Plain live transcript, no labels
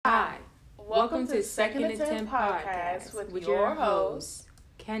Welcome to Second Attempt Podcast with your host,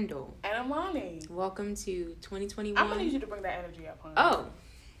 Kendall. And Amani. Welcome to 2021. I'm going to need you to bring that energy up, honey. Oh.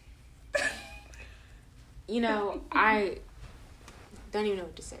 I don't even know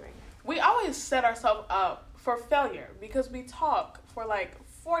what to say right now. We always set ourselves up for failure because we talk for like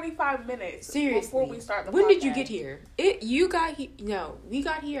 45 minutes before we start the podcast. When did you get here? We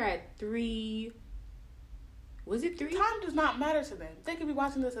got here at 3. Was it 3? Time does not matter to them. They could be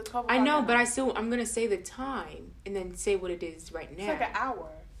watching this at 12 o'clock. I know, but I'm going to say the time and then say what it is right now. It's like an hour.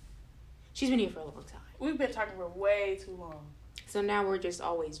 She's been here for a long time. We've been talking for way too long. So now we're just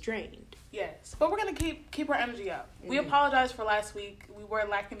always drained. Yes. But we're going to keep our energy up. We apologize for last week. We were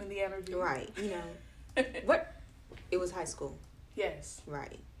lacking in the energy. Right. What? It was high school. Yes.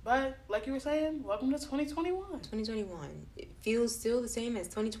 Right. But, like you were saying, welcome to 2021. 2021. It feels still the same as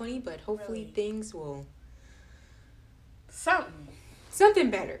 2020, but hopefully things will... Something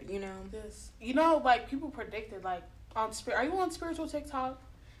better, Yes. Like, people predicted, like, are you on spiritual TikTok?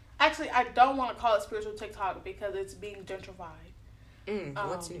 Actually, I don't want to call it spiritual TikTok because it's being gentrified.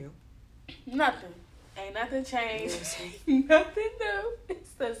 What's new? Nothing. Ain't nothing changed. Nothing new.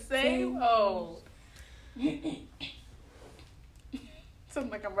 It's the same old.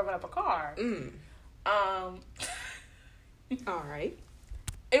 Something like I'm revving up a car. All right.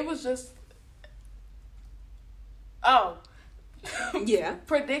 It was just... Oh. Yeah.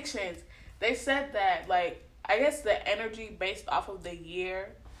 Predictions. They said that, like, I guess the energy based off of the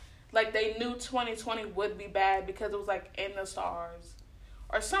year, like, they knew 2020 would be bad because it was, like, in the stars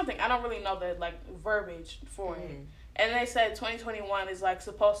or something. I don't really know the, like, verbiage for it. And they said 2021 is, like,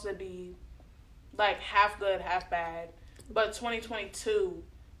 supposed to be, like, half good, half bad. But 2022,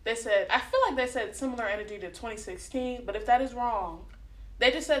 I feel like they said similar energy to 2016, but if that is wrong, they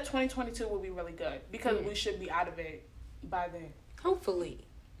just said 2022 will be really good because we should be out of it by then. Hopefully.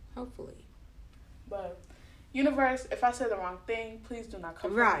 But, universe, if I said the wrong thing, please do not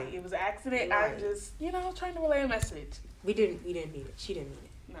come for me. It was an accident. Right. I'm just, trying to relay a message. We didn't mean it. She didn't mean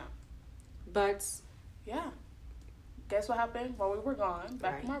it. No. But, yeah. Guess what happened while we were gone?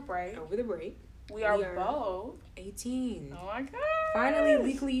 Back from our break. Over the break. We are both 18. Oh my god. Finally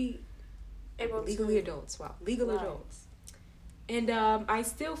legally adults. Wow. Legal right. adults. And I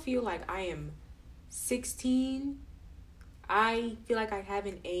still feel like I am 16. I feel like I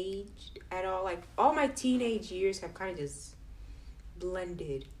haven't aged at all. Like, all my teenage years have kind of just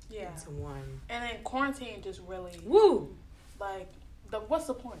blended into one. And then quarantine just really... Woo! Like, what's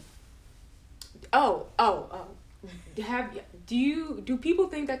the point? Oh. Do people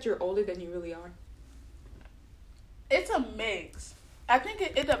think that you're older than you really are? It's a mix. I think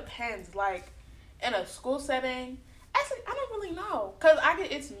it depends. Like, in a school setting... Actually, I don't really know. Because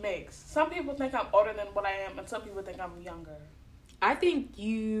it's mixed. Some people think I'm older than what I am, and some people think I'm younger. I think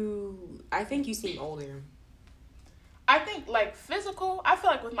you seem older. I think, like, physical, I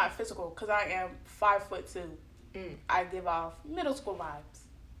feel like with my physical, because I am 5'2", I give off middle school vibes.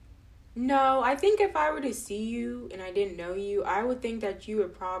 No, I think if I were to see you and I didn't know you, I would think that you were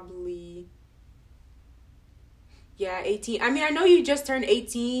probably... Yeah, 18. I mean, I know you just turned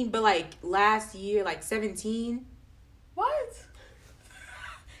 18, but, like, last year, like, 17... What?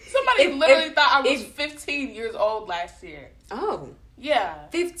 Somebody literally thought I was 15 years old last year. Oh. Yeah.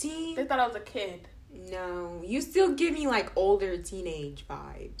 15? They thought I was a kid. No. You still give me, like, older teenage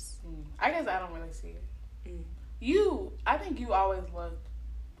vibes. I guess I don't really see it. I think you always looked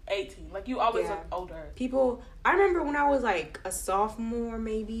 18. Like, you always look older. I remember when I was, like, a sophomore,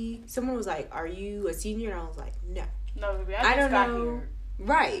 maybe, someone was like, are you a senior? And I was like, no. No, baby, I just got here.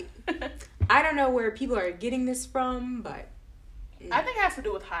 Right. I don't know where people are getting this from, but... I think it has to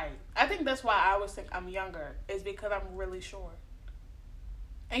do with height. I think that's why I always think I'm younger, is because I'm really short.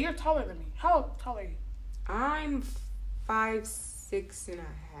 And you're taller than me. How tall are you? I'm 5'6.5",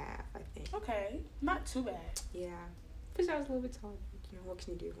 I think. Okay. Not too bad. Yeah. I wish I was a little bit taller. What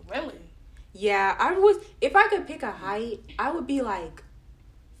can you do? Really? Yeah, if I could pick a height, I would be like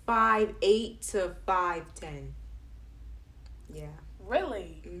 5'8" to 5'10". Yeah.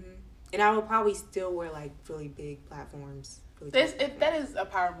 Really? Mm-hmm. And I would probably still wear, like, really big platforms. That is a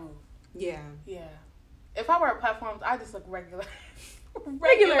power move. Yeah. Yeah. If I wear platforms, I just look regular.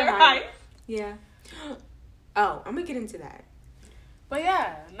 regular height. Yeah. Oh, I'm going to get into that. But,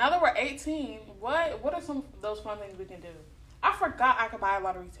 yeah, now that we're 18, what are some of those fun things we can do? I forgot I could buy a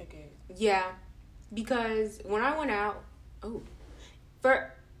lottery ticket. Yeah. Because when I went out...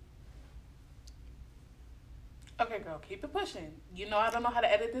 Okay, girl, keep it pushing. I don't know how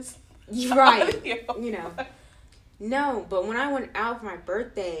to edit this. Right. No, but when I went out for my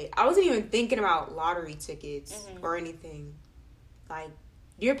birthday, I wasn't even thinking about lottery tickets or anything. Like,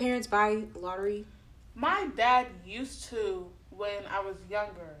 Do your parents buy lottery? My dad used to when I was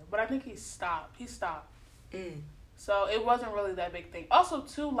younger, but I think he stopped. So it wasn't really that big thing. Also,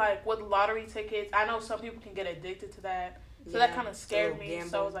 too, like with lottery tickets, I know some people can get addicted to that. So that kind of scared me. Gamble.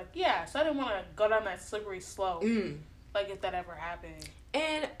 So I was like, so I didn't want to go down that slippery slope. Like if that ever happened.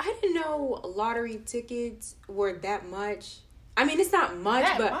 And I didn't know lottery tickets were that much. I mean, it's not much,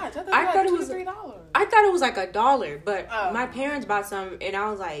 but I thought it was $3. I thought it was like $1, but my parents bought some, and I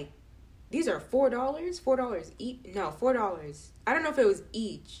was like, "These are $4, $4 each." No, $4. I don't know if it was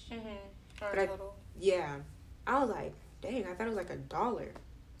each. Or total. I was like, "Dang!" I thought it was like $1.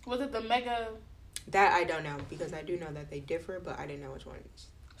 Was it the mega? That I don't know because I do know that they differ, but I didn't know which ones.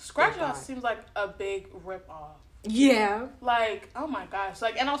 Scratch Off seems like a big rip off. Yeah. Like, oh my gosh.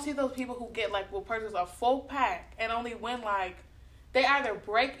 Like, and I'll see those people who get, like, will purchase a full pack and only win, like, they either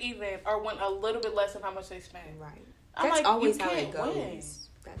break even or win a little bit less than how much they spend. Right. That's like, always how it goes. Win.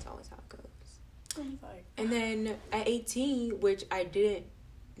 That's always how it goes. Like, and then at 18, which I didn't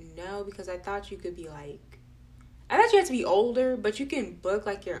know because I thought you could be, like, I thought you had to be older, but you can book,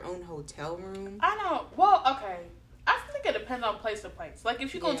 like, your own hotel room. I know. Well, okay. I think it depends on place to place. Like,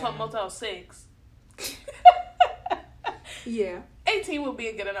 if you go to a Motel 6... Yeah. 18 would be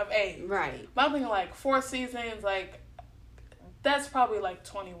a good enough age. Right. But I'm thinking like 4 Seasons, like, that's probably like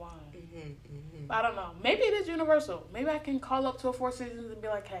 21. I don't know. Maybe it is universal. Maybe I can call up to a 4 Seasons and be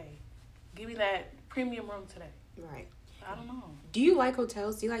like, hey, give me that premium room today. Right. I don't know. Do you like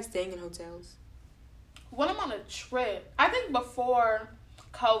hotels? Do you like staying in hotels? When I'm on a trip, I think before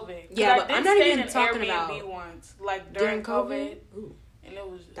COVID. Yeah, but I'm not even in talking Airbnb about once, like during COVID. Ooh. And it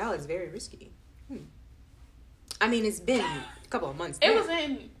was... That was very risky. I mean, it's been a couple of months now. It was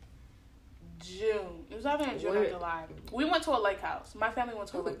in June. It was either in June or July. We went to a lake house. My family went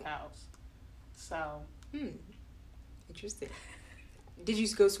to a lake house. So. Interesting. Did you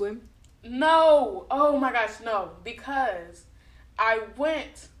go swim? No. Oh my gosh, no. Because I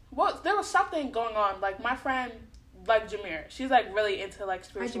went. Well, there was something going on. Like my friend, like Jameer, she's like really into like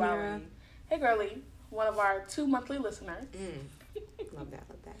spirituality. Hey, girly, one of our 2 monthly listeners. Love that.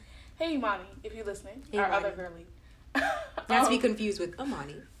 Hey, Imani, if you're listening. Hey, our Imani. other girly. Not to be confused with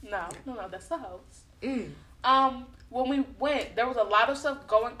Imani. No, that's the host. When we went, there was a lot of stuff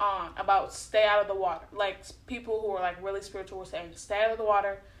going on about stay out of the water. Like, people who were, like, really spiritual were saying, stay out of the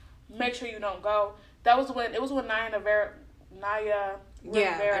water, make sure you don't go. It was when Naya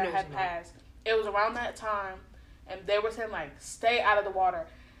Rivera had passed. It was around that time, and they were saying, like, stay out of the water.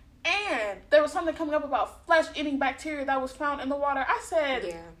 And there was something coming up about flesh-eating bacteria that was found in the water. I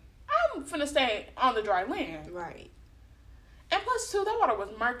said, I'm finna stay on the dry land. Right. And plus, too, that water was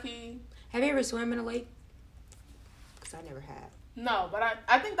murky. Have you ever swam in a lake? Because I never have. No, but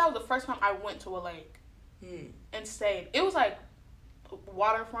I think that was the first time I went to a lake and stayed. It was like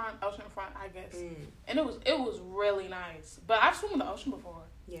waterfront, oceanfront, I guess. And it was really nice. But I've swum in the ocean before.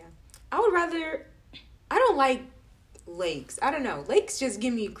 Yeah. I don't like lakes. I don't know. Lakes just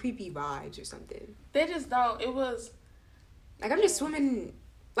give me creepy vibes or something. They just don't. It was... Like, I'm just swimming...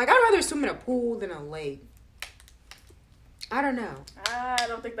 Like, I'd rather swim in a pool than a lake. I don't know. I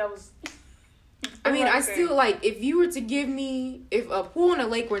don't think that was... I mean, I still, like, if you were to give me... If a pool and a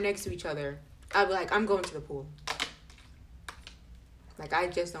lake were next to each other, I'd be like, I'm going to the pool. Like, I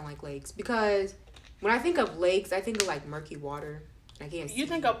just don't like lakes. Because when I think of lakes, I think of, like, murky water. I can't see. You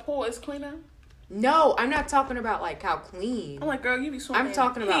think a pool is cleaner? No, I'm not talking about, like, how clean. I'm like, girl, you be swimming. I'm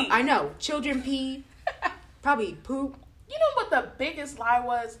talking about... I know. Children pee. Probably poop. You know what the biggest lie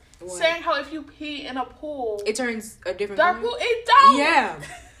was? What? Saying how if you pee in a pool... It turns a different dark pool. It don't! Yeah.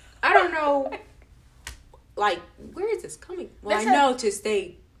 I don't know. Like, where is this coming? Well, I know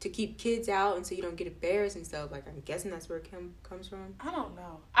to keep kids out and so you don't get embarrassed and stuff. Like, I'm guessing that's where it comes from. I don't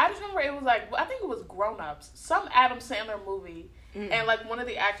know. I just remember it was like... I think it was Grown Ups. Some Adam Sandler movie. And, like, one of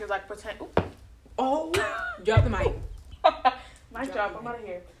the actors, like, pretend... Oh! Drop the mic. Mic drop. I'm out of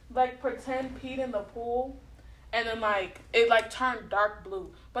here. Like, pretend peed in the pool... And then, like, it, like, turned dark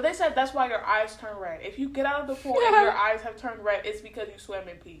blue. But they said that's why your eyes turn red. If you get out of the pool and your eyes have turned red, it's because you swim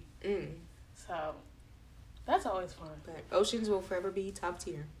and pee. So, that's always fun. But oceans will forever be top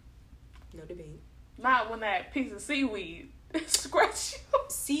tier. No debate. Not when that piece of seaweed scratch you.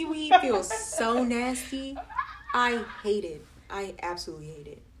 Seaweed feels so nasty. I hate it. I absolutely hate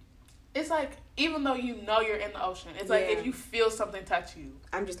it. It's like, even though you know you're in the ocean, it's like if you feel something touch you.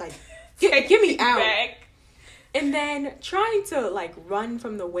 I'm just like, get me out. Back. And then trying to, like, run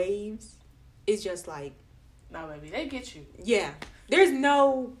from the waves is just like... No, baby, they get you. Yeah. There's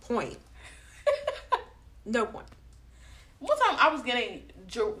no point. No point. One time I was getting...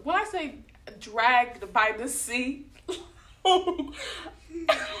 When I say dragged by the sea...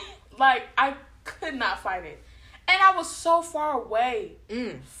 Like, I could not fight it. And I was so far away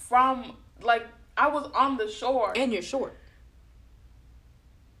from, like, I was on the shore. And you're short.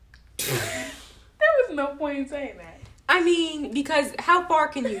 There was no point in saying that. I mean, because how far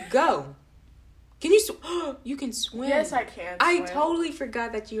can you go? Can you you can swim? Yes, I can swim. I totally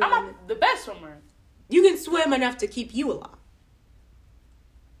forgot that you. I'm not the best swimmer. You can swim enough to keep you alive.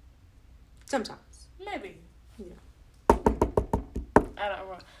 Sometimes. Maybe. Yeah. I don't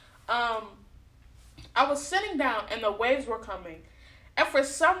know. I was sitting down and the waves were coming, and for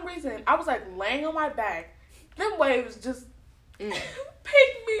some reason I was like laying on my back. Them waves just picked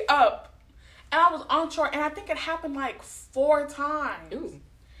me up, and I was on shore. And I think it happened like 4 times. Ooh.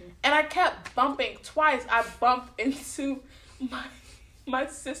 And I kept bumping twice. I bumped into my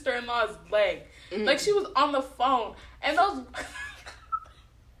sister-in-law's leg. Like, she was on the phone. And those...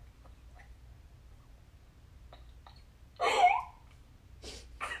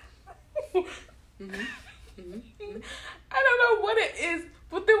 I don't know what it is,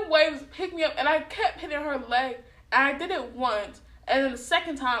 but them waves picked me up. And I kept hitting her leg. And I did it once. And then the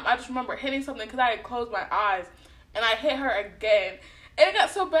second time, I just remember hitting something because I had closed my eyes. And I hit her again. And it got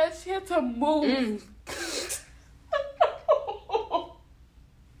so bad, she had to move.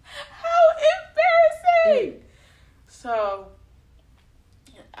 How embarrassing! So,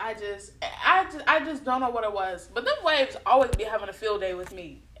 I just don't know what it was. But them waves always be having a field day with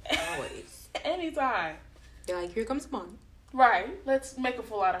me. Always. Anytime. They're like, here comes Mom. Right. Let's make a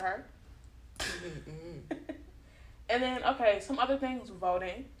fool out of her. And then, okay, some other things.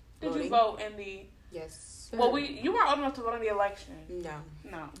 Voting. Did you vote in the... Yes. Well, you weren't old enough to vote in the election.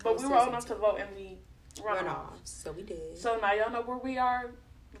 No. But we were old enough to vote in the runoffs. So we did. So now y'all know where we are,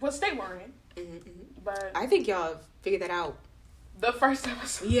 what state we're in. But I think y'all figured that out. The first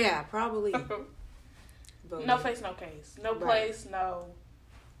episode. Yeah, probably. No face, no case. No place, no...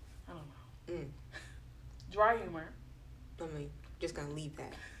 I don't know. Dry humor. I mean, just gonna leave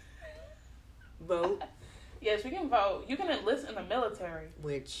that. Vote. Yes, we can vote. You can enlist in the military.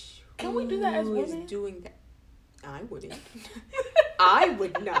 Which... Can we do that as women? Who is doing that? I wouldn't. I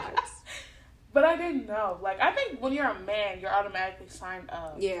would not. But I didn't know. Like, I think when you're a man, you're automatically signed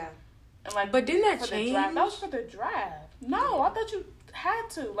up. Yeah. And like, but didn't that change? That was for the draft. No, I thought you had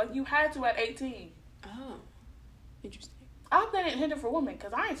to. Like, you had to at 18. Oh. Interesting. I hope they didn't hit it for women,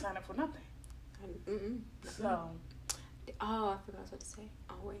 because I ain't signed up for nothing. So. Oh, I forgot what I was about to say.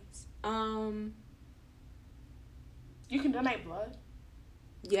 Always. You can donate blood.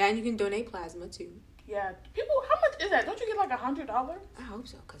 Yeah, and you can donate plasma, too. Yeah. People, how much is that? Don't you get like $100? I hope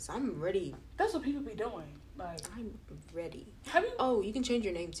so, because I'm ready. That's what people be doing. Like, I'm ready. Have you? Oh, you can change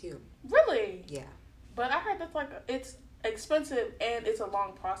your name, too. Really? Yeah. But I heard that's like, it's expensive and it's a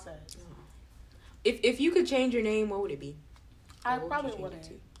long process. Oh. If you could change your name, what would it be? I probably wouldn't.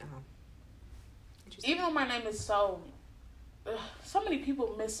 Even though my name is so many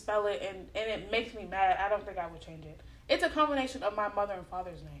people misspell it and it makes me mad, I don't think I would change it. It's a combination of my mother and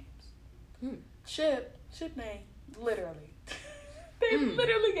father's names. Ship name, literally. They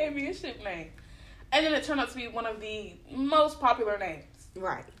literally gave me a ship name. And then it turned out to be one of the most popular names.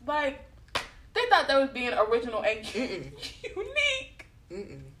 Right. Like, they thought they was being original and unique.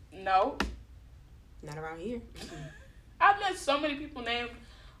 No. Not around here. I've met so many people named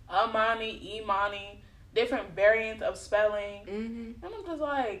Amani, Imani, different variants of spelling. And I'm just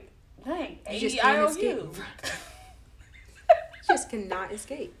like, dang, A-E-I-O-U. Just cannot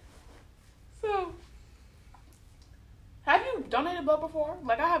escape. So, have you donated blood before?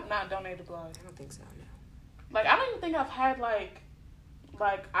 Like, I have not donated blood. I don't think so, no. Like, I don't even think I've had, like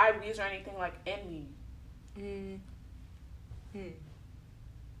IVs or anything, like, in me.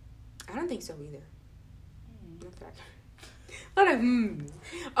 I don't think so either.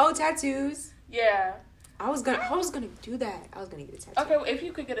 Oh, tattoos. Yeah. I was gonna do that. I was gonna get a tattoo. Okay, well, if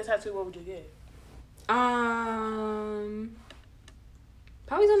you could get a tattoo, what would you get?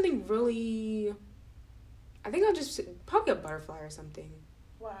 Probably something really... I think I'll just... Probably a butterfly or something.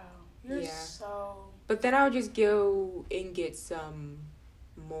 Wow. You're so... But then I'll just go and get some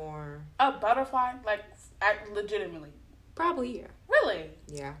more... A butterfly? Like, legitimately? Probably, yeah. Really?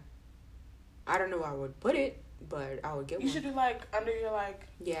 Yeah. I don't know where I would put it, but I would get one. You should do, like, under your, like...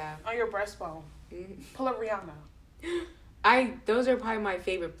 Yeah. On your breastbone. Pull a Rihanna. Those are probably my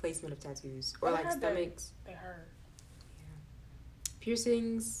favorite placement of tattoos. Or, like, stomachs. They hurt. Yeah.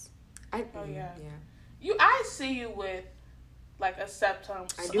 Piercings. Yeah. I see you with, like, a septum.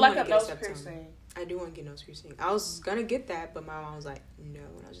 I do like want a to get nose a septum. piercing. I do want to get nose piercing. I was gonna get that, but my mom was like, no.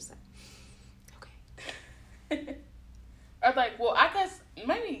 And I was just like, okay. Or like, well, I guess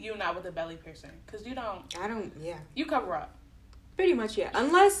maybe you not with the belly piercing because you don't. I don't. Yeah. You cover up. Pretty much, yeah.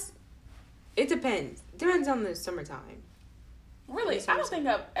 Unless it depends. Depends on the summertime. Really, I don't think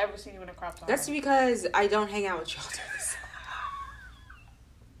I've ever seen you in a crop top. That's because I don't hang out with children.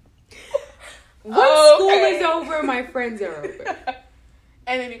 Once school is over, my friends are over.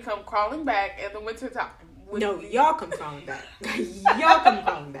 And then you come crawling back in the winter time. No, y'all come crawling back. Y'all come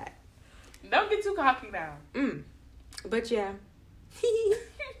crawling back. Don't get too cocky now. But yeah.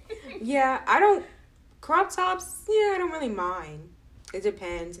 Yeah, I don't... Crop tops, yeah, I don't really mind. It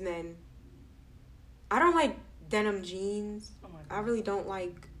depends. And then... I don't like denim jeans. Oh my God. I really don't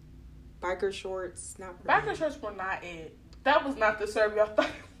like biker shorts. Not really. Biker shorts were not it. That was not the serve y'all thought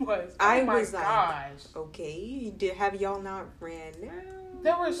it was. I was like, okay, have y'all not ran now?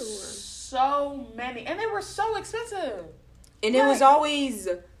 There were so many, and they were so expensive. And it was always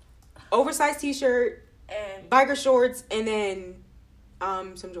oversized t-shirt, and biker shorts, and then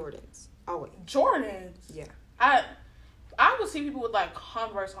some Jordans. Always Jordans. Yeah, I would see people with like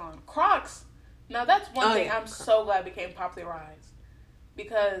Converse on. Crocs. Now that's one thing I'm so glad became popularized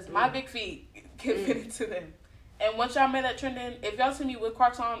because my big feet can fit into them. And once y'all made that trend in, if y'all see me with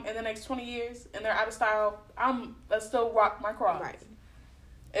Crocs on in the next 20 years and they're out of style, I still rock my Crocs. Right.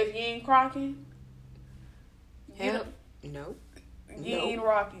 If you ain't crocking, no. You ain't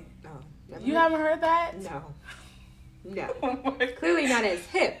rocking. No. You haven't heard that? No. Clearly not as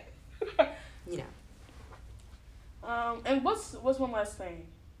hip. You know. And what's one last thing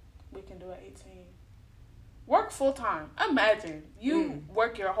we can do at 18? Work full time. Imagine you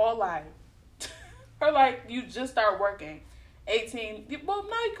work your whole life. Or like you just start working, 18. Well,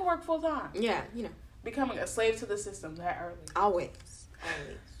 now you can work full time. Yeah, you know, becoming a slave to the system that early. Always.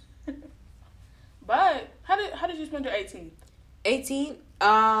 But how did you spend your 18th? 18.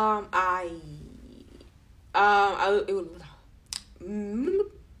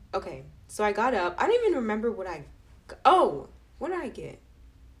 Okay. So I got up. I don't even remember what did I get?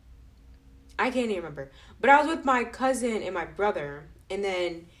 I can't even remember. But I was with my cousin and my brother, and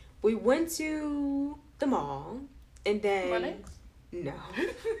then we went to the mall, and then... Lennox? No.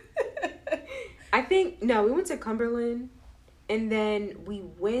 We went to Cumberland, and then we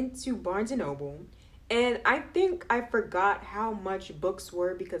went to Barnes & Noble, and I think I forgot how much books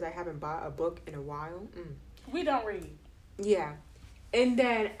were because I haven't bought a book in a while. We don't read. Yeah. And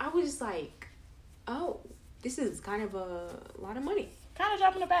then I was just like, oh, this is kind of a lot of money. Kind of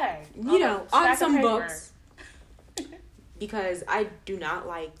dropping the bag. You know, on some books. Because I do not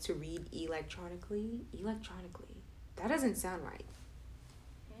like to read electronically. That doesn't sound right.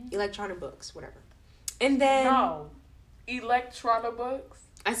 Electronic books, whatever. And then... No. Electronic books?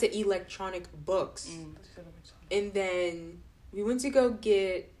 I said electronic books. And then we went to go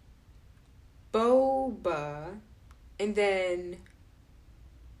get boba. And then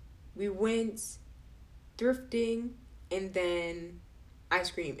we went thrifting. And then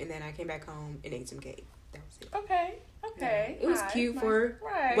ice cream. And then I came back home and ate some cake. That was it. Okay. Yeah. It was cute for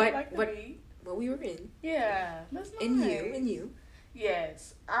what we were in. Yeah, that's nice. And you.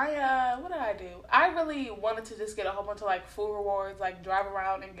 Yes. What did I do? I really wanted to just get a whole bunch of like food rewards, like drive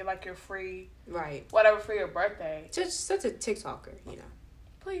around and get like your free whatever for your birthday. Just such a TikToker, you know.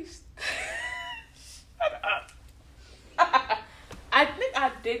 Please. Shut up. I think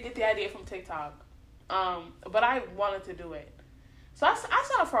I did get the idea from TikTok. But I wanted to do it. So I signed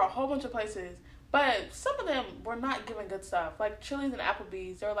up for a whole bunch of places. But some of them were not giving good stuff. Like Chili's and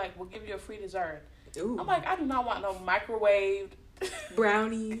Applebee's, they're like, we'll give you a free dessert. Ooh. I'm like, I do not want no microwaved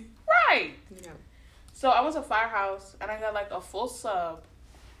brownie. Right. You know. So I went to Firehouse and I got like a full sub.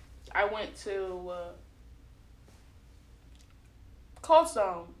 I went to Cold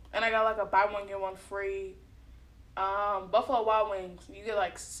Stone and I got like a buy one get one free. Buffalo Wild Wings, you get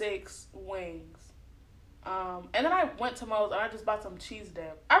like 6 wings. And then I went to Moe's and I just bought some cheese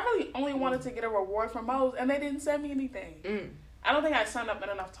dip. I really only wanted to get a reward from Moe's and they didn't send me anything. I don't think I signed up in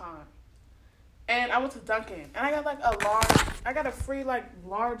enough time. And I went to Dunkin' and I got like I got a free like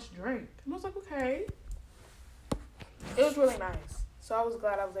large drink. And I was like, okay. It was really nice. So I was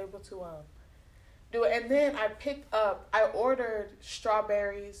glad I was able to do it. And then I ordered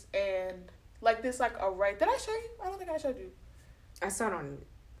strawberries and like this like array. Did I show you? I don't think I showed you. I saw it on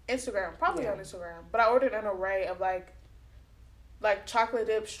Instagram, probably on Instagram. But I ordered an array of like chocolate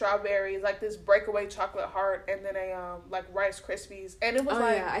dip strawberries, like this breakaway chocolate heart, and then a like Rice Krispies, and it was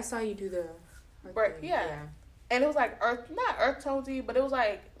I saw you do the and it was like not earth tonesy, but it was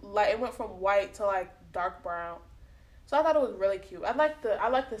like it went from white to like dark brown. So I thought it was really cute. I like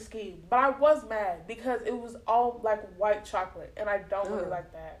the scheme, but I was mad because it was all like white chocolate, and I don't really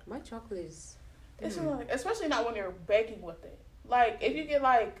like that. White chocolate is It's just like, especially not when you're baking with it. Like, if you get,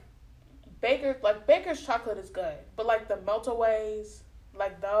 like, Baker's chocolate is good. But, like, the Meltaways,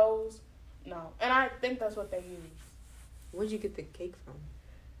 like, those, no. And I think that's what they use. Where'd you get the cake from?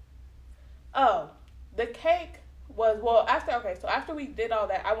 Oh, the cake was, well, after we did all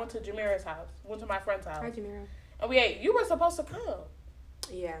that, I went to Jamira's house. Went to my friend's house. Hi, Jamira. And we ate. You were supposed to come.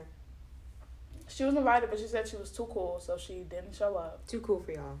 Yeah. She was invited, but she said she was too cool, so she didn't show up. Too cool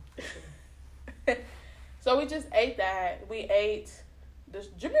for y'all. So we just ate that. We ate,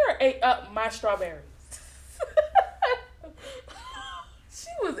 Jamira ate up my strawberries. She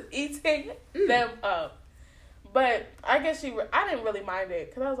was eating them up. But I guess I didn't really mind it,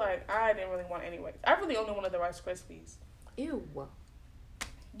 because I was like, I didn't really want it anyways. I really only wanted the Rice Krispies. Ew.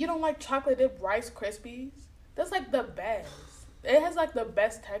 You don't like chocolate dipped Rice Krispies? That's like the best. It has like the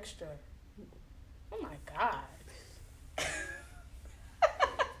best texture. Oh my God.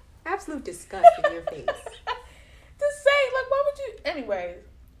 Absolute disgust in your face. Just say, like, why would you? Anyways,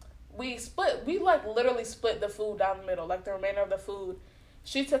 we like literally split the food down the middle, like the remainder of the food.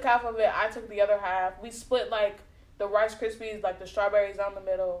 She took half of it, I took the other half. We split like the Rice Krispies, like the strawberries down the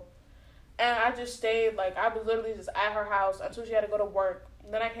middle. And I just stayed, like, I was literally just at her house until she had to go to work.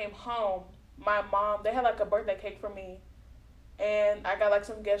 And then I came home. My mom, they had like a birthday cake for me. And I got like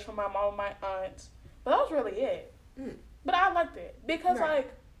some gifts from my mom and my aunts. But that was really it. But I liked it. Because,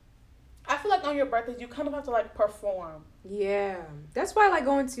 like, I feel like on your birthdays, you kind of have to, like, perform. Yeah. That's why I like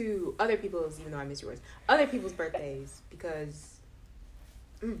going to other people's, even though I miss yours, other people's birthdays. Because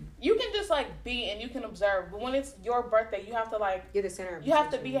you can just, like, be and you can observe. But when it's your birthday, you have to, like, you're the center of you have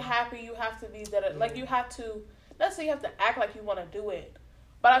to be happy. You have to be that. Like, you have to, let's say you have to act like you want to do it.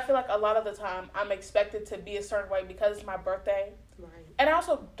 But I feel like a lot of the time, I'm expected to be a certain way because it's my birthday. Right. And I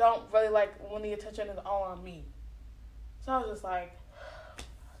also don't really like when the attention is all on me. So I was just like,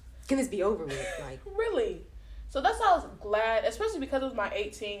 can this be over with? Like, really? So that's why I was glad, especially because it was my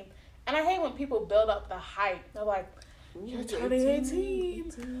 18th. And I hate when people build up the hype. They're like, you're turning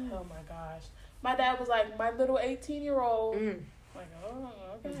 18. Oh my gosh. My dad was like, my little 18-year-old. Like, oh,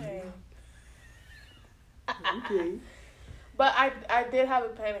 okay. Okay. But I did have a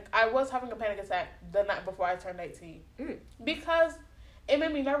panic. I was having a panic attack the night before I turned 18. Because it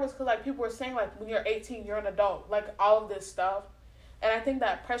made me nervous because, like, people were saying, like, when you're 18, you're an adult. Like, all of this stuff. And I think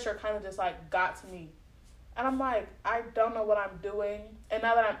that pressure kind of just, like, got to me. And I'm like, I don't know what I'm doing. And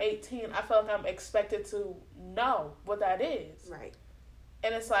now that I'm 18, I feel like I'm expected to know what that is. Right.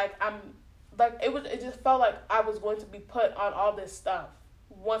 And it's like, it just felt like I was going to be put on all this stuff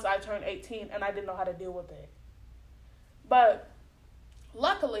once I turned 18 and I didn't know how to deal with it. But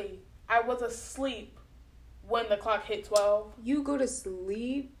luckily, I was asleep when the clock hit 12. You go to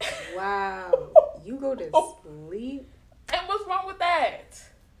sleep? Wow. You go to sleep? And what's wrong with that?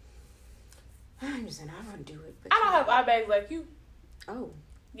 I'm just saying, I want to do it. But I don't have eye bags like you. Oh.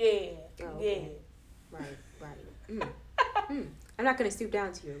 Yeah. Oh, okay. Yeah. Right. I'm not going to stoop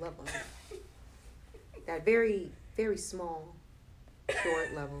down to your level. That very, very small,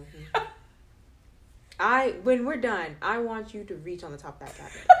 short level. When we're done, I want you to reach on the top of that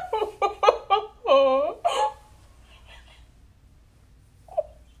cabinet.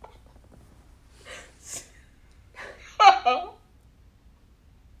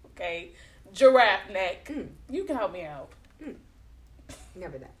 Okay, giraffe neck. You can help me out.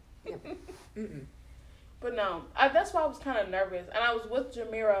 Never that. Never. But no, that's why I was kind of nervous. And I was with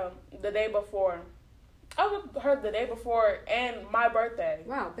Jamira the day before. I was with her the day before and my birthday.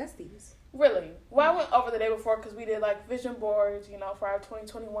 Wow, besties. Really? Well, I went over the day before because we did, like, vision boards, you know, for our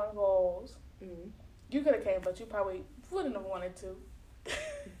 2021 goals. You could have came, but you probably wouldn't have wanted to.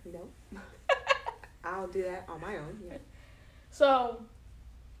 No. I'll do that on my own, yeah. So,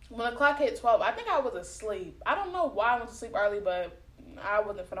 when the clock hit 12, I think I was asleep. I don't know why I went to sleep early, but I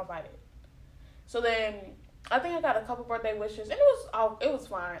wasn't finna fight it. So then, I think I got a couple birthday wishes, and it was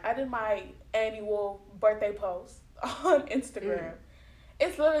fine. I did my annual birthday post on Instagram.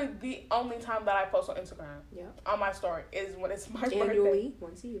 It's literally the only time that I post on Instagram. Yeah. On my story is when it's my birthday. Annually,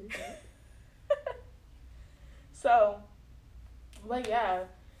 once a year. So, but yeah,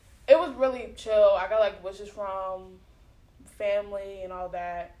 it was really chill. I got, like, wishes from family and all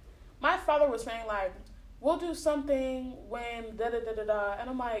that. My father was saying, like, we'll do something when da-da-da-da-da. And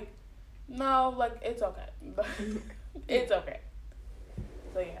I'm like, no, like, it's okay. It's okay.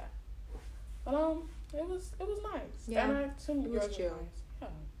 So, yeah. But, it was nice. Yeah, and I assumed it was yours chill. nice. Yeah.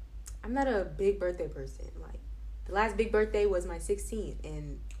 I'm not a big birthday person. Like, the last big birthday was my 16th,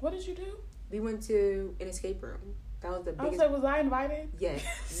 and what did you do? we went to an escape room. That was the biggest. Was I invited?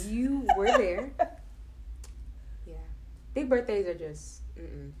 Yes, you were there. Yeah, big birthdays are just.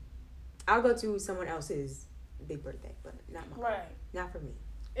 I'll go to someone else's big birthday, but not mine. Right. Not for me.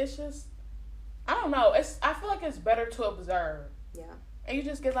 It's just, I don't know. I feel like it's better to observe. Yeah. And you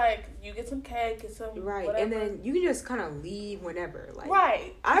just get you get some cake, get some right, whatever. and then you can just kind of leave whenever.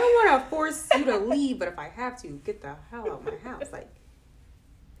 Right. I don't want to force you to leave, but if I have to, get the hell out of my house.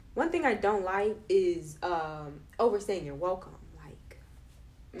 One thing I don't like is overstaying your welcome.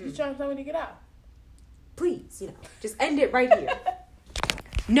 You trying to tell me to get out? Please, just end it right here.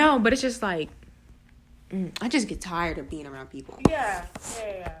 No, but it's just I just get tired of being around people. Yeah.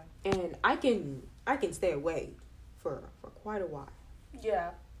 And I can stay away for quite a while.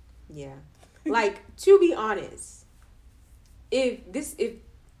 Yeah. Yeah. To be honest, today's the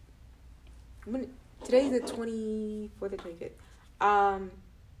 24th or 25th.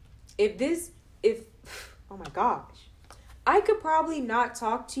 Oh my gosh, I could probably not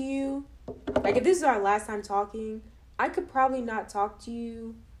talk to you. If this is our last time talking, I could probably not talk to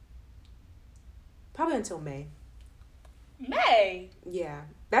you probably until May. May? Yeah.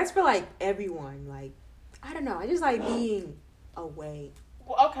 That's for everyone. I don't know. I just like being away.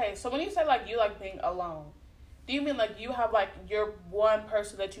 Well, okay, so when you say you like being alone, do you mean you have your one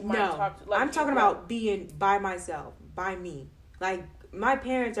person that you might talk to? I'm talking about being by myself, by me. My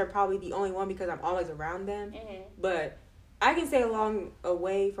parents are probably the only one because I'm always around them. Mm-hmm. But I can stay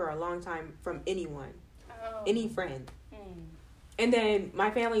away for a long time from anyone, any friend. Mm. And then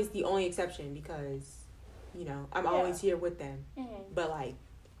my family is the only exception because, I'm always here with them. Mm-hmm. But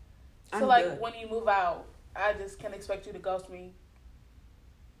I'm good. When you move out, I just can't expect you to ghost me.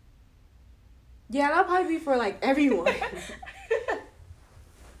 Yeah, that'll probably be for everyone.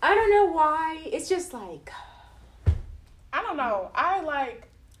 I don't know why. It's just I don't know. I like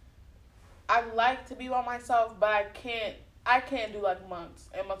to be by myself, but I can't do months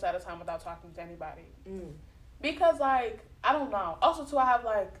and months at a time without talking to anybody. Mm. Because I don't know. Also too, I have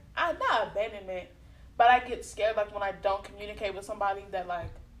I not abandonment, but I get scared when I don't communicate with somebody that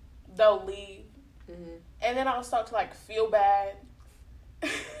they'll leave. Mm-hmm. And then I'll start to feel bad.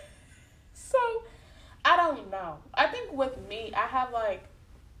 So I don't know. I think with me, I have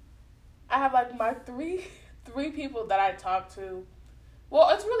my three people that I talk to. Well,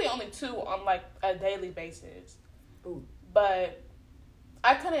 it's really only two on a daily basis. Ooh. But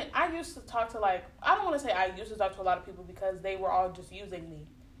I used to talk to I don't want to say I used to talk to a lot of people because they were all just using me.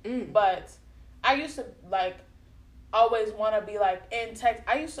 Mm. But I used to always want to be in text.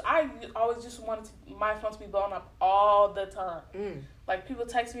 I always just wanted my phone to be blown up all the time. Mm. People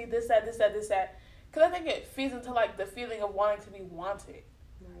text me this, that. Because I think it feeds into the feeling of wanting to be wanted.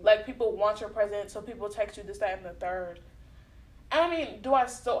 Right. People want your presence, so people text you this, that, and the third. And I mean, do I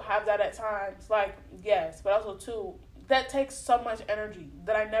still have that at times? Yes, but also too, that takes so much energy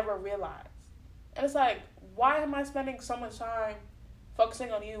that I never realized. And it's why am I spending so much time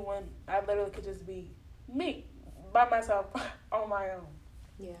focusing on you when I literally could just be me by myself on my own?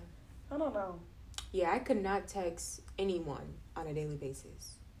 Yeah. I don't know. Yeah, I could not text anyone on a daily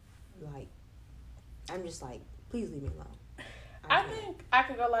basis. I'm just please leave me alone. I think I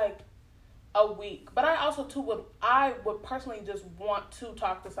could go a week, but I also too would personally just want to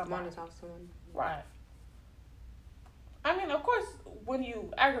talk to somebody. Want to talk to someone? Right. I mean, of course, when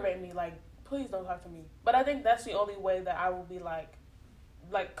you aggravate me, please don't talk to me. But I think that's the only way that I will be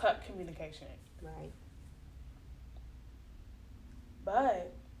cut communication. Right.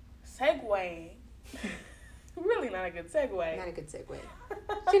 But segueing, really not a good segue. Not a good segue.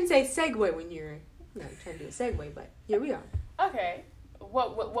 Shouldn't say segue when you're trying to do a segue, but here we are. Okay.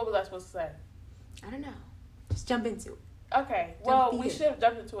 What was I supposed to say? I don't know. Just jump into it. Okay. Well, we should have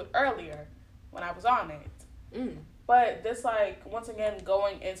jumped into it earlier when I was on it. Mm. But this once again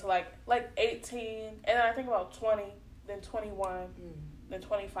going into 18, and then I think about 20, then 21, then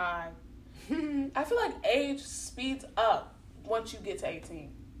 25. I feel age speeds up once you get to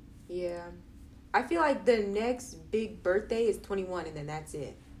 18. Yeah. I feel the next big birthday is 21 and then that's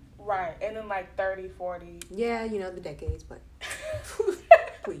it. Right. And then 30, 40. Yeah, the decades, but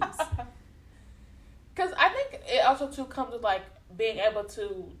please. Because I think it also too comes with being able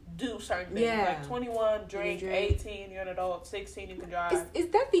to do certain things. Yeah. 21, drink, 18, you're an adult, 16, you can drive. Is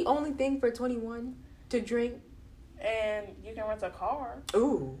that the only thing for 21 to drink? And you can rent a car.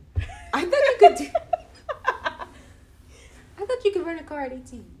 Ooh. I thought you could do... I thought you could rent a car at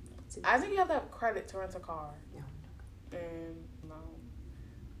 18. I think you have to have credit to rent a car. No. And no.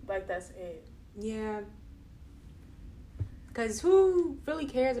 That's it. Yeah. Because who really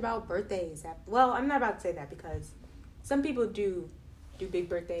cares about birthdays? Well, I'm not about to say that because some people do big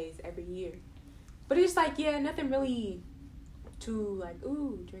birthdays every year. But it's nothing really to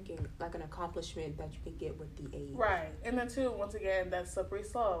drinking an accomplishment that you can get with the age. Right. And then too, once again, that's slippery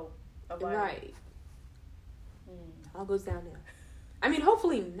slope of like, right. All goes downhill. I mean,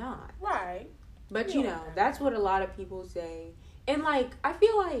 hopefully not. Right. But, you know, that's what a lot of people say. And, like, I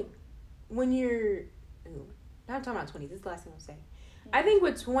feel like when you're... Now I'm talking about 20s. This is the last thing I'll say. I think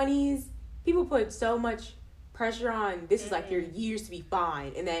with 20s, people put so much pressure on this is, like, your years to be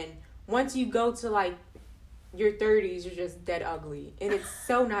fine. And then once you go to, like, your 30s, you're just dead ugly. And it's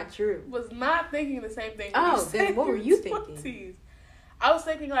so not true. Was not thinking the same thing. Oh, then what were you thinking? I was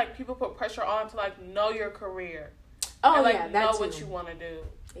thinking, like, people put pressure on to, like, know your career. Oh, and, like, yeah, know too. what you want to do.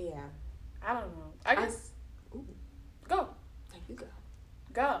 Yeah. I don't know. I guess. Go. You go.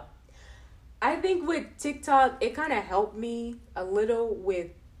 Go. I think with TikTok, it kind of helped me a little with,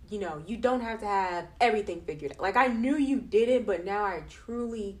 you know, you don't have to have everything figured out. Like, I knew you did it, but now I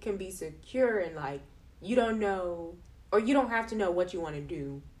truly can be secure and, like, you don't know, or you don't have to know what you want to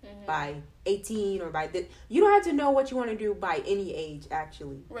do by 18 or by this. You don't have to know what you want to do by any age,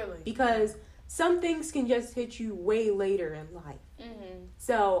 actually. Really? Because some things can just hit you way later in life.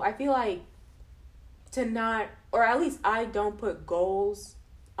 So I feel like to not, or at least I don't put goals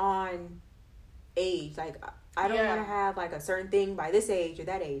on age. Like, I don't want to have like a certain thing by this age or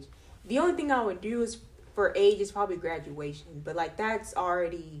that age. The only thing I would do is for age is probably graduation, but like that's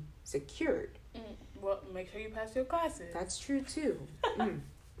already secured. Well, make sure you pass your classes. That's true too.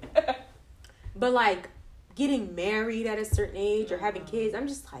 But like getting married at a certain age or having kids, I'm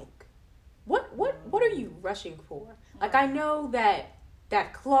just like, what are you rushing for? Like, I know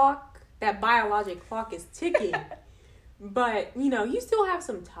that clock, that biologic clock is ticking, but you know, you still have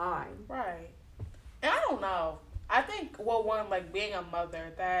some time. Right. And I don't know. I think, well, one, like being a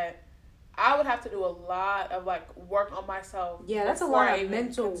mother, that I would have to do a lot of like work on myself. Yeah, that's a lot of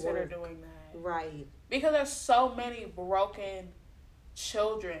mental work. Doing that. Right. Because there's so many broken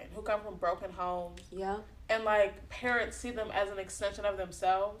children who come from broken homes. Yeah. And like parents see them as an extension of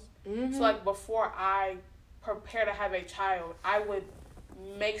themselves. So like before I prepare to have a child, I would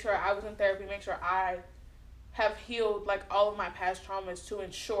make sure I was in therapy, make sure I have healed like all of my past traumas to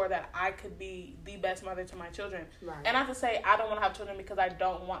ensure that I could be the best mother to my children. Right. And not to say I don't want to have children because I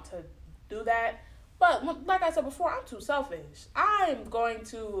don't want to do that, but like I said before, I'm too selfish. I'm going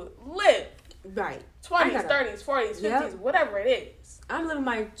to live. Right. 20s, 30s, 40s, 50s, whatever it is. I'm living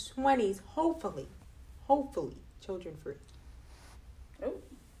my 20s, hopefully, children free. Ooh,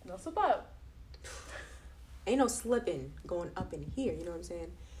 no slip up. Ain't no slipping going up in here, you know what I'm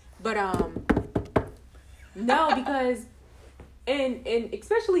saying? But no, because and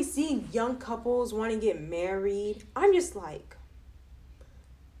especially seeing young couples want to get married, I'm just like,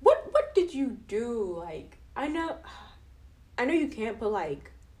 what did you do? Like, I know you can't put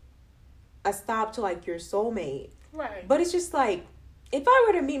like a stop to like your soulmate. Right. But it's just like, if I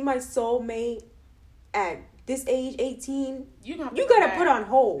were to meet my soulmate at this age, 18, you gotta put on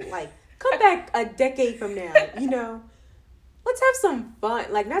hold. Like, come back a decade from now, you know? Let's have some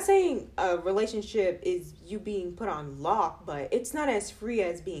fun. Like, not saying a relationship is you being put on lock, but it's not as free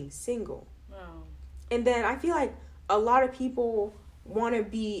as being single. No. And then I feel like a lot of people want to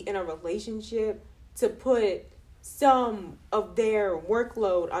be in a relationship to put some of their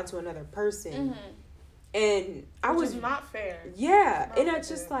workload onto another person. And Which is not fair. Yeah. And it's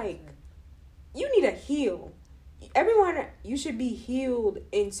just like, you need to heal. Everyone, you should be healed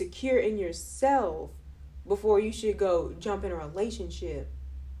and secure in yourself before you should go jump in a relationship.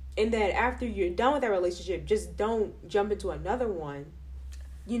 And then after you're done with that relationship, just don't jump into another one.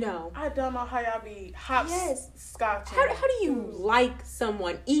 You know. I don't know how y'all be hopscotching. How do you like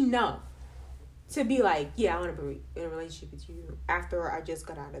someone enough to be like, yeah, I want to be in a relationship with you after I just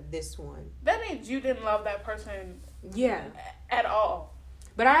got out of this one? That means you didn't love that person at all.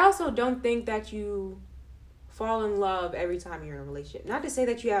 But I also don't think that you fall in love every time you're in a relationship. Not to say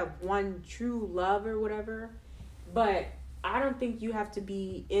that you have one true love or whatever, but I don't think you have to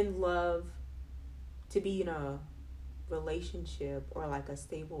be in love to be in a relationship or like a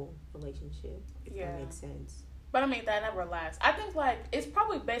stable relationship, if that makes sense. But I mean, that never lasts. I think like it's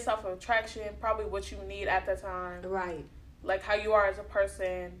probably based off of attraction, probably what you need at the time. Right. Like how you are as a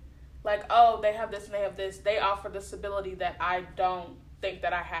person. Like, oh, they have this and they have this. They offer the stability that I don't think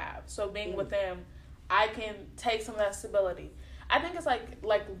that I have. So being with them, I can take some of that stability. I think it's like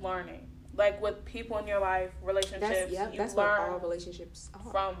learning. Like with people in your life, relationships, that's learn what all relationships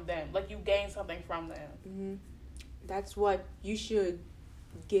are. from them. Like you gain something from them. Mm-hmm. That's what you should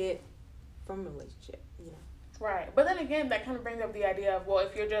get from a relationship, you know. Right. But then again, that kind of brings up the idea of, well,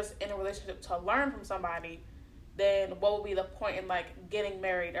 if you're just in a relationship to learn from somebody, then what would be the point in like getting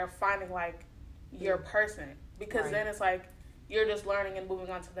married or finding like your person? Because then it's like you're just learning and moving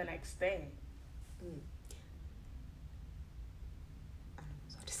on to the next thing. I don't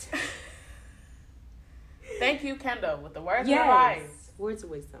know what to say. Thank you, Kendall, with the words of advice. Words of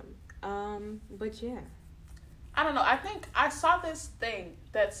wisdom. But yeah. I don't know. I think I saw this thing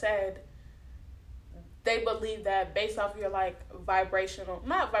that said they believe that based off your like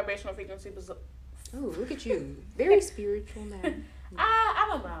not vibrational frequency, but oh, look at you, very spiritual now. I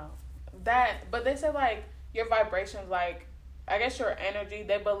don't know that, but they said like your vibrations, like I guess your energy.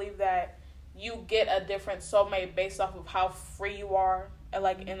 They believe that you get a different soulmate based off of how free you are,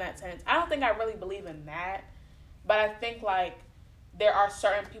 like in that sense. I don't think I really believe in that, but I think like there are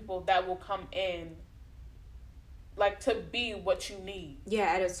certain people that will come in like to be what you need. Yeah,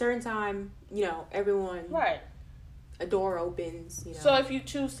 at a certain time, everyone. Right. A door opens, So if you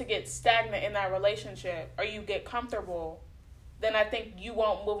choose to get stagnant in that relationship or you get comfortable, then I think you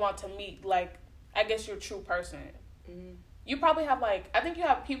won't move on to meet, like, I guess your true person. Mm-hmm. You probably have, like, I think you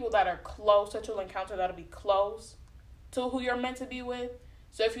have people that are close that you'll encounter that'll be close to who you're meant to be with.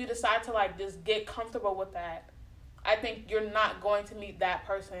 So if you decide to, like, just get comfortable with that, I think you're not going to meet that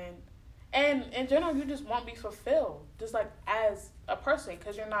person. And in general, you just won't be fulfilled, just, like, as a person,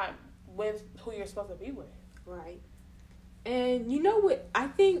 because you're not with who you're supposed to be with. Right. And you know what? I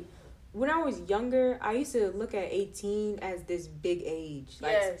think when I was younger, I used to look at 18 as this big age.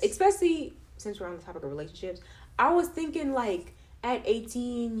 Like, yes. Especially since we're on the topic of relationships. I was thinking, like, at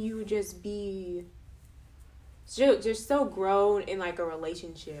 18, you would just be just so grown in, like, a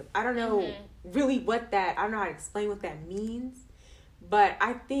relationship. I don't know really I don't know how to explain what that means. But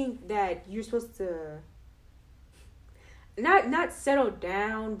I think that you're supposed to not settle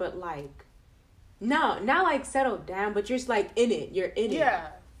down, but, like, no, not like settle down, but you're just like in it. You're in it. Yeah.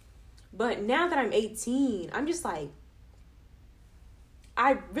 But now that I'm 18, I'm just like,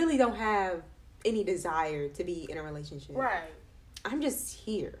 I really don't have any desire to be in a relationship. Right. I'm just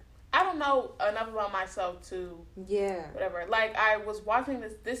here. I don't know enough about myself to. Yeah. Whatever. Like, I was watching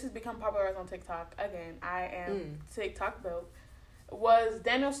this. This has become popular on TikTok. Again, I am TikTok built. Was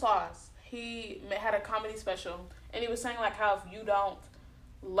Daniel Sloss. He had a comedy special, and he was saying, like, how if you don't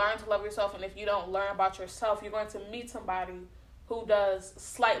learn to love yourself, and if you don't learn about yourself, you're going to meet somebody who does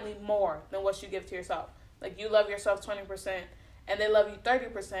slightly more than what you give to yourself. Like, you love yourself 20%, and they love you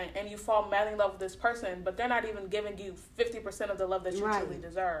 30%, and you fall madly in love with this person, but they're not even giving you 50% of the love that you truly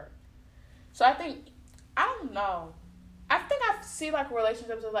deserve. So I think, I don't know. I think I see, like,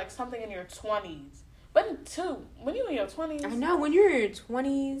 relationships as, like, something in your 20s. But, too, when you're in your 20s... I know, when you're in your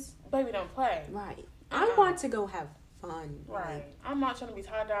 20s... Baby, don't play. Right. I want to go have fun. Right. Like, I'm not trying to be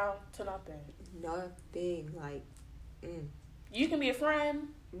tied down to nothing. Nothing. Like, You can be a friend.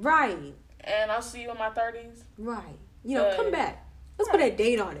 Right. And I'll see you in my 30s. Right. Come back. Let's put a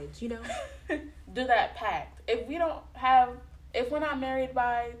date on it, Do that pact. If we're not married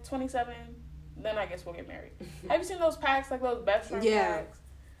by 27, then I guess we'll get married. Have you seen those pacts, like those best friend pacts?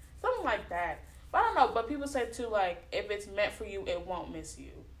 Something like that. But I don't know. But people say, too, like, if it's meant for you, it won't miss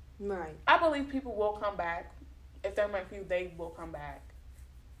you. Right. I believe people will come back. If they're meant for you, they will come back.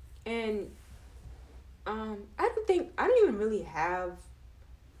 And I don't even really have...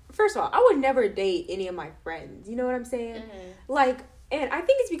 First of all, I would never date any of my friends. You know what I'm saying? Mm-hmm. Like, and I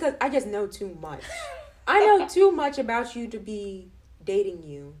think it's because I just know too much. I know too much about you to be dating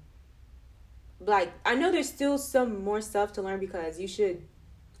you. Like, I know there's still some more stuff to learn because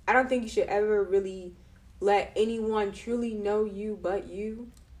I don't think you should ever really let anyone truly know you but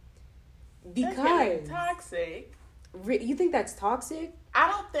you. Because... That's toxic. You think that's toxic? I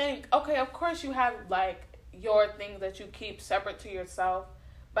don't think... Okay, of course you have, like, your things that you keep separate to yourself.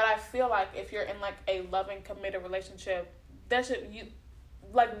 But I feel like if you're in, like, a loving, committed relationship, that should...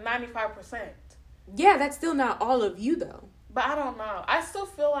 like, 95%. Yeah, that's still not all of you, though. But I don't know. I still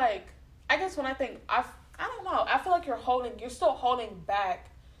feel like... I guess when I think... I don't know. I feel like you're still holding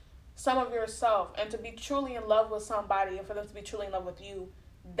back some of yourself. And to be truly in love with somebody and for them to be truly in love with you,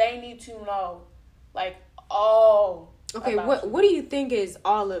 they need to know, like, all. Okay, what do you think is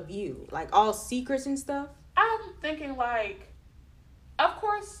all of you? Like, all secrets and stuff? I'm thinking, like, of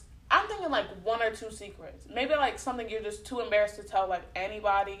course, I'm thinking, like, 1 or 2 secrets. Maybe, like, something you're just too embarrassed to tell, like,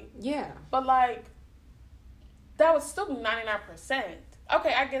 anybody. Yeah. But, like, that would still be 99%.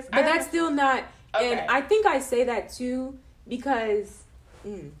 Okay, I guess. But that's still not. Okay. And I think I say that, too, because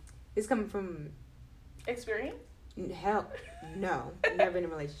it's coming from... Experience? Hell, no. Never been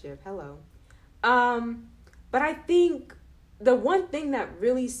in a relationship. Hello. But I think the one thing that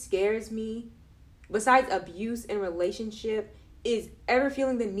really scares me, besides abuse in relationship, is ever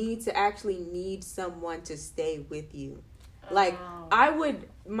feeling the need to actually need someone to stay with you. Like, I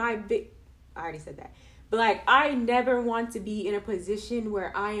already said that. But, like, I never want to be in a position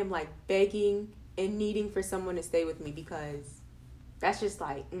where I am, like, begging and needing for someone to stay with me because that's just,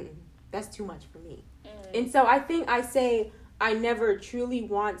 like, that's too much for me. Mm-hmm. And so I think I say I never truly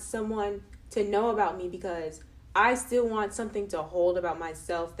want someone to know about me because I still want something to hold about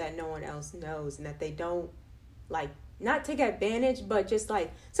myself that no one else knows and that they don't, like, not take advantage, but just,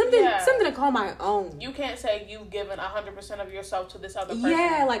 like, something to call my own. You can't say you've given 100% of yourself to this other person.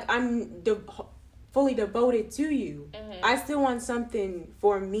 Yeah, like, I'm fully devoted to you. Mm-hmm. I still want something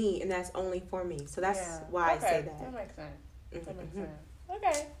for me, and that's only for me. So that's why I say that. That makes sense. Mm-hmm. That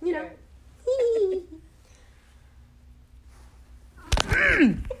makes sense. Okay. You know.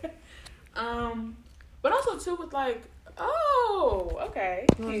 But also too with like, okay.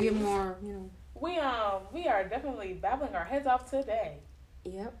 You want to get more, We are definitely babbling our heads off today.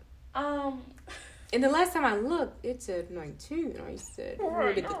 Yep. And the last time I looked, it said 19. I said,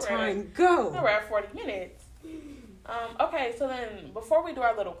 where did the already. time go? We're at 40 minutes. Okay, so then before we do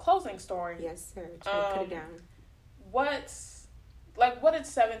our little closing story. Yes, sir. Try to put it down. What did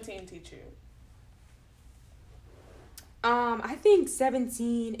 17 teach you? I think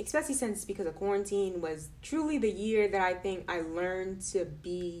 17, especially since because of quarantine, was truly the year that I think I learned to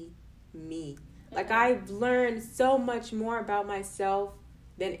be me. Like, I've learned so much more about myself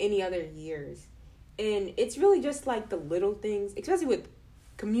than any other years. And it's really just, like, the little things, especially with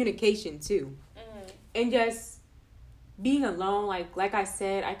communication, too. Mm-hmm. And just being alone, like I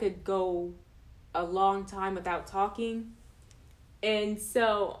said, I could go a long time without talking. And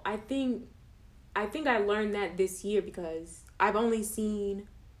so I think I learned that this year because I've only seen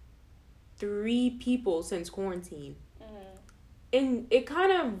 3 people since quarantine. Mm-hmm. And it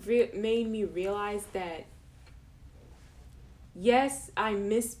kind of made me realize that, yes, I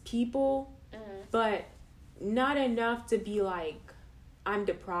miss people, but not enough to be like, I'm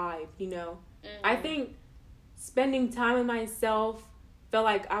deprived, Mm-hmm. I think spending time with myself felt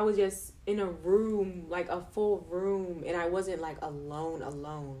like I was just in a room, like a full room, and I wasn't like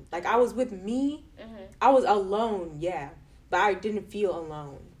alone. Like, I was with me. Mm-hmm. I was alone, yeah, but I didn't feel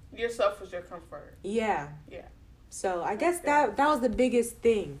alone. Yourself was your comfort. Yeah. Yeah. So I guess that was the biggest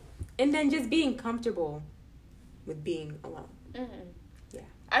thing. And then just being comfortable with being alone. Mm-hmm. Yeah.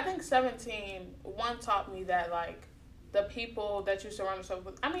 I think 17, one taught me that, like, the people that you surround yourself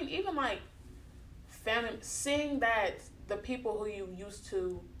with, I mean, even, like, family, seeing that the people who you used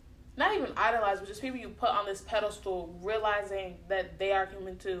to not even idolize, but just people you put on this pedestal, realizing that they are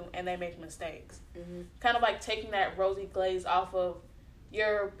human too and they make mistakes. Mm-hmm. Kind of like taking that rosy glaze off of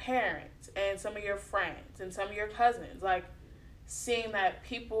your parents and some of your friends and some of your cousins. Like, seeing that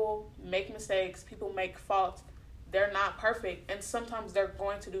people make mistakes, people make faults, they're not perfect, and sometimes they're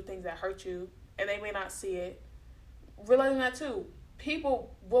going to do things that hurt you and they may not see it. Realizing that too,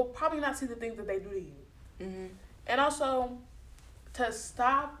 people will probably not see the things that they do to you. Mm-hmm. And also, to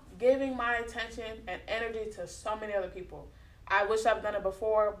stop giving my attention and energy to so many other people. I wish I've done it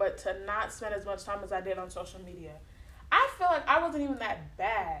before, but to not spend as much time as I did on social media. I feel like I wasn't even that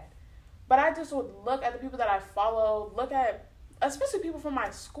bad, but I just would look at the people that I followed, look at, especially people from my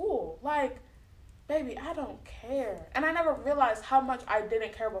school, like, baby, I don't care. And I never realized how much I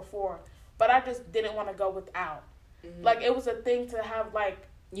didn't care before, but I just didn't want to go without. Mm-hmm. Like, it was a thing to have, like...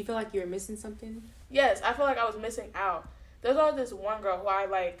 You feel like you were missing something? Yes, I feel like I was missing out. There's always this one girl who I,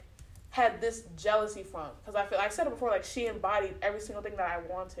 like, had this jealousy from. Because I feel, like I said it before, like, she embodied every single thing that I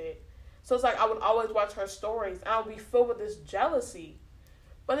wanted. So it's like I would always watch her stories, and I would be filled with this jealousy.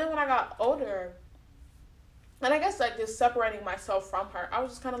 But then when I got older, and I guess, like, just separating myself from her, I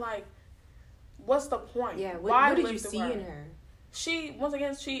was just kind of like, what's the point? Yeah, what did you see in her? She, once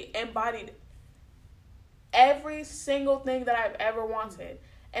again, she embodied every single thing that I've ever wanted.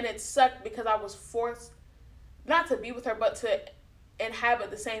 And it sucked because I was forced not to be with her, but to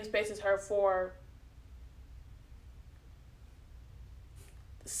inhabit the same space as her for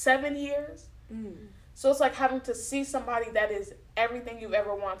 7 years. Mm. So it's like having to see somebody that is everything you've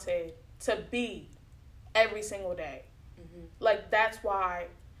ever wanted to be every single day. Mm-hmm. Like, that's why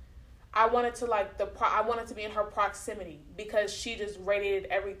I wanted to, like, I wanted to be in her proximity because she just radiated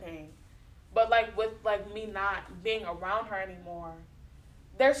everything. But, like, with, like, me not being around her anymore,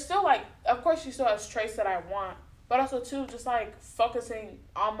 there's still, like, of course she still has traits that I want, but also, too, just, like, focusing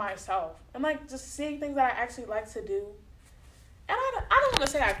on myself and, like, just seeing things that I actually like to do. And I don't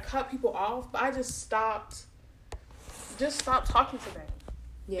want to say I cut people off, but I just stopped talking to them.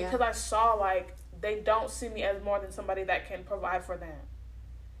 Yeah. Because I saw, like, they don't see me as more than somebody that can provide for them.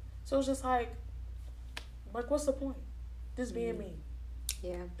 So it's just like, what's the point? Just being me.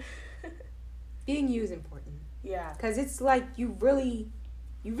 Yeah. Being you is important. Yeah. Because it's like you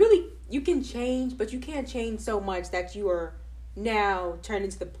can change, but you can't change so much that you are now turned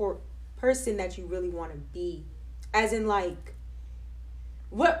into the person that you really want to be. As in, like,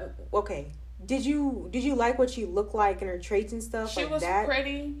 What? Okay. Did you like what she looked like and her traits and stuff? She like was that?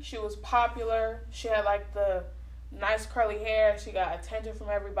 pretty. She was popular. She had like the nice curly hair. She got attention from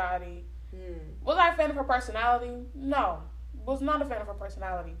everybody. Was I a fan of her personality? No. Was not a fan of her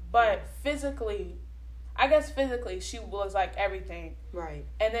personality. But physically, I guess physically, she was like everything. Right.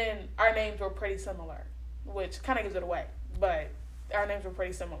 And then our names were pretty similar, which kind of gives it away. But our names were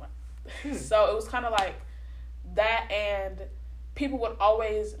pretty similar. So it was kind of like that, and people would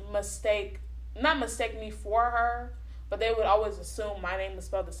always not mistake me for her, but they would always assume my name was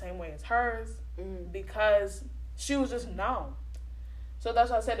spelled the same way as hers because she was just known. So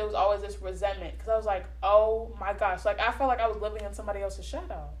that's why I said there was always this resentment, because I was like, oh my gosh, like I felt like I was living in somebody else's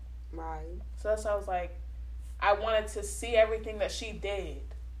shadow. Right. So that's why I was like, I wanted to see everything that she did,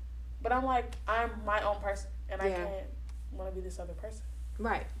 but I'm like, I'm my own person, and I can't want to be this other person.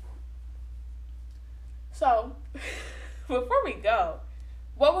 Right. So, before we go,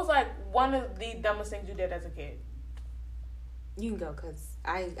 what was like one of the dumbest things you did as a kid? You can go, because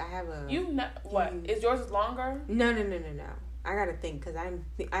I have a... What? Is yours longer? No. I gotta think, because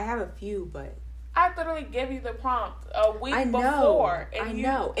I have a few, but... I literally gave you the prompt a week before. I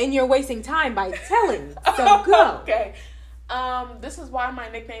know. And you're wasting time by telling. So go. Okay. This is why my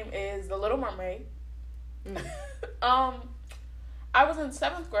nickname is The Little Mermaid. I was in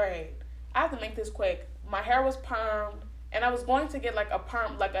 7th grade. I have to make this quick. My hair was permed, and I was going to get like a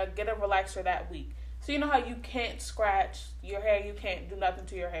perm, get a relaxer that week. So you know how you can't scratch your hair, you can't do nothing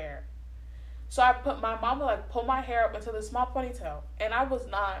to your hair. So my mom would like pull my hair up into this small ponytail, and I was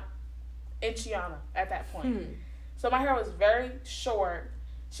not Inchiana at that point. So my hair was very short.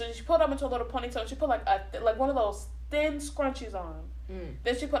 So she put it up into a little ponytail, and she put like one of those thin scrunchies on.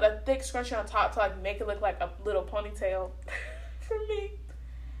 Then she put a thick scrunchie on top to like make it look like a little ponytail for me.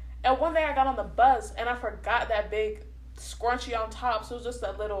 And one day I got on the bus and I forgot that big scrunchie on top, so it was just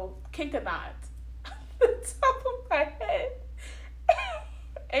a little kink a knot on the top of my head.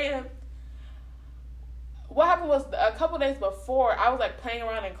 And what happened was a couple days before, I was like playing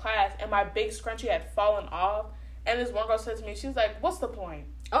around in class and my big scrunchie had fallen off. And this one girl said to me, she was like, "What's the point?"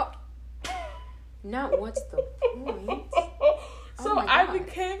 Oh. No, what's the point? So I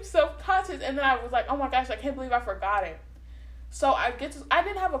became self-conscious, and then I was like, oh my gosh, I can't believe I forgot it. So I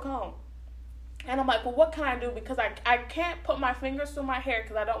didn't have a comb. And I'm like, well, what can I do? Because I can't put my fingers through my hair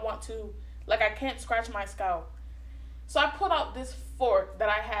because I don't want to, I can't scratch my scalp. So I pulled out this fork that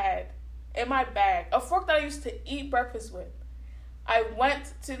I had in my bag, a fork that I used to eat breakfast with. I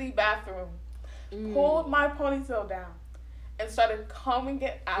went to the bathroom, pulled my ponytail down, and started combing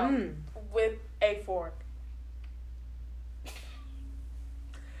it out with a fork.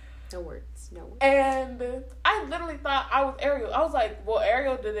 No words. And I literally thought I was Ariel. I was like, well,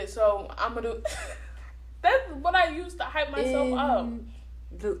 Ariel did it, so I'm going to do... That's what I used to hype myself up.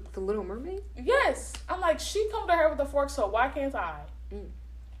 The Little Mermaid? Yes. I'm like, she combed her hair with a fork, so why can't I?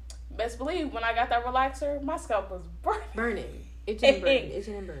 Best believe, when I got that relaxer, my scalp was burning. Itching and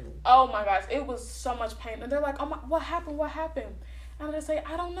burning. Oh my gosh, it was so much pain. And they're like, oh my, what happened? And I just say,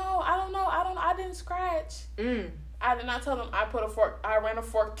 I don't know, I didn't scratch. I did not tell them I ran a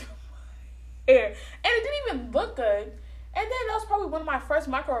fork through my hair. And it didn't even look good. And then that was probably one of my first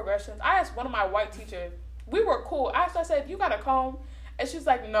microaggressions. I asked one of my white teachers, we were cool. I said, you got a comb? And she's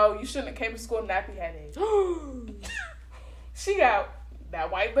like, no, you shouldn't have came to school nappy headed. She got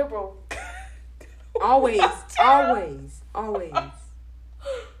that white liberal. Always.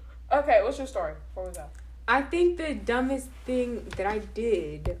 Okay, what's your story before we go? I think the dumbest thing that I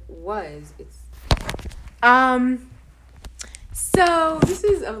did was so this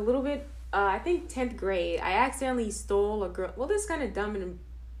is a little bit I think 10th grade. I accidentally stole a girl. Well, this is kind of dumb and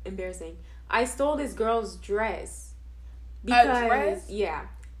embarrassing. I stole this girl's dress. A dress? Yeah.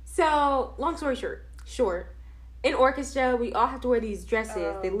 So, long story short, in orchestra, we all have to wear these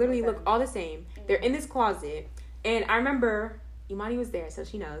dresses. They literally look all the same. They're in this closet. And I remember, Imani was there, so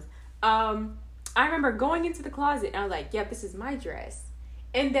she knows. I remember going into the closet, and I was like, yep, this is my dress.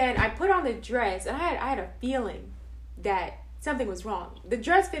 And then I put on the dress, and I had a feeling that something was wrong. The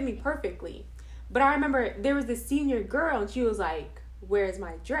dress fit me perfectly. But I remember there was this senior girl, and she was like, where's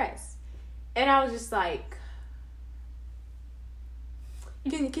my dress? And I was just like,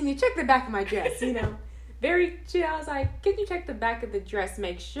 can you check the back of my dress, you know? Very chill. I was like, can you check the back of the dress,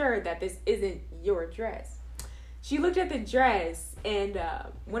 make sure that this isn't your dress? She looked at the dress, and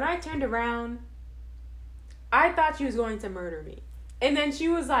when I turned around, I thought she was going to murder me. And then she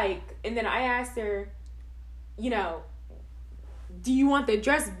was like, and then I asked her, you know, do you want the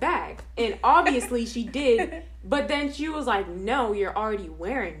dress back? And obviously she did, but then she was like, no, you're already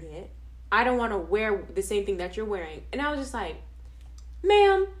wearing it. I don't want to wear the same thing that you're wearing. And I was just like,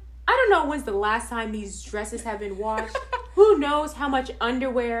 Ma'am, I don't know when's the last time these dresses have been washed. Who knows how much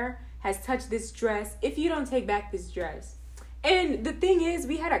underwear has touched this dress if you don't take back this dress. And the thing is,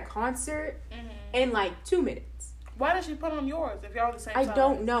 we had a concert in like 2 minutes. Why did she put on yours if y'all the same I size?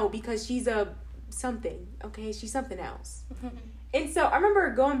 don't know, because she's a something, okay? She's something else. And so I remember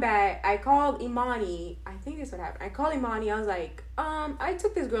going back, I called Imani. I think this is what happened. I called Imani. I was like, I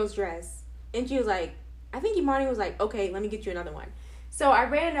took this girl's dress. And she was like, I think Imani was like, okay, let me get you another one. So I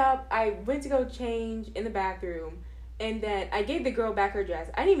ran up. I went to go change in the bathroom. And then I gave the girl back her dress.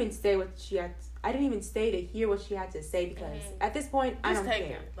 I didn't even stay what she had. I didn't even stay to hear what she had to say because at this point, I don't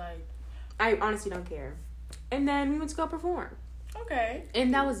care. I honestly don't care. And then we went to go perform. Okay.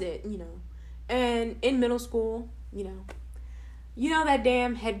 And that was it, you know. And in middle school, you know that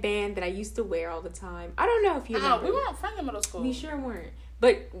damn headband that I used to wear all the time. I don't know if you remember. We weren't friends in middle school. We sure weren't.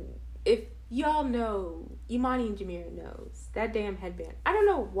 But if y'all know, Imani and Jamira knows, that damn headband. I don't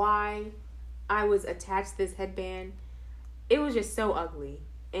know why I was attached to this headband. It was just so ugly.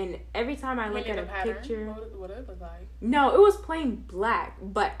 And every time I look at a picture... What did it look like? No, it was plain black,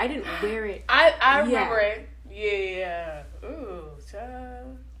 but I didn't wear it. I remember it. Yeah. Ooh,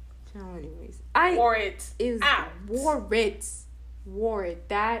 child. Anyways, wore it. Wore it.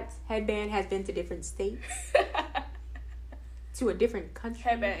 That headband has been to different states, to a different country.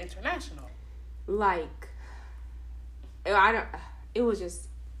 Headband international. Like, it was just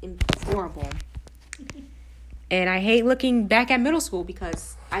horrible. And I hate looking back at middle school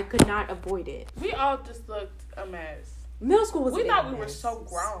because I could not avoid it. We all just looked a mess. Middle school was. We thought we were so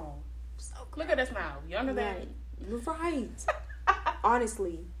grown. Look at us now, younger than. Right.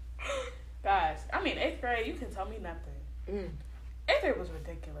 Honestly. Guys, I mean, 8th grade, you can tell me nothing. 8th grade was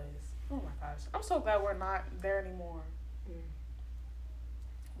ridiculous. Oh my gosh. I'm so glad we're not there anymore.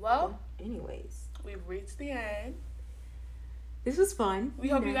 Well, anyways, we've reached the end. This was fun. We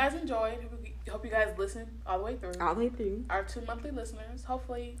hope you guys enjoyed. Hope you guys listened all the way through. All the way through. Our 2 monthly listeners.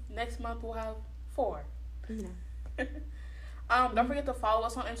 Hopefully, next month we'll have 4. Don't forget to follow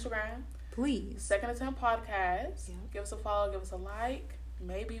us on Instagram. Please. Second Attempt Podcast. Yeah. Give us a follow. Give us a like.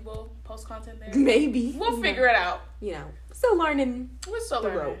 Maybe we'll post content there. Maybe. We'll figure it out. Still learning. We're still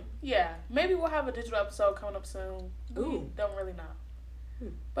learning. Road. Yeah. Maybe we'll have a digital episode coming up soon. Ooh. We don't really know.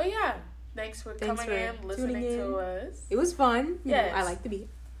 But yeah. Thanks for coming in, listening to us. It was fun. Yes. I like to be.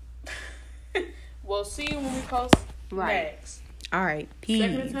 We'll see you when we post next. All right. Peace.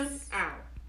 Second Attempt out.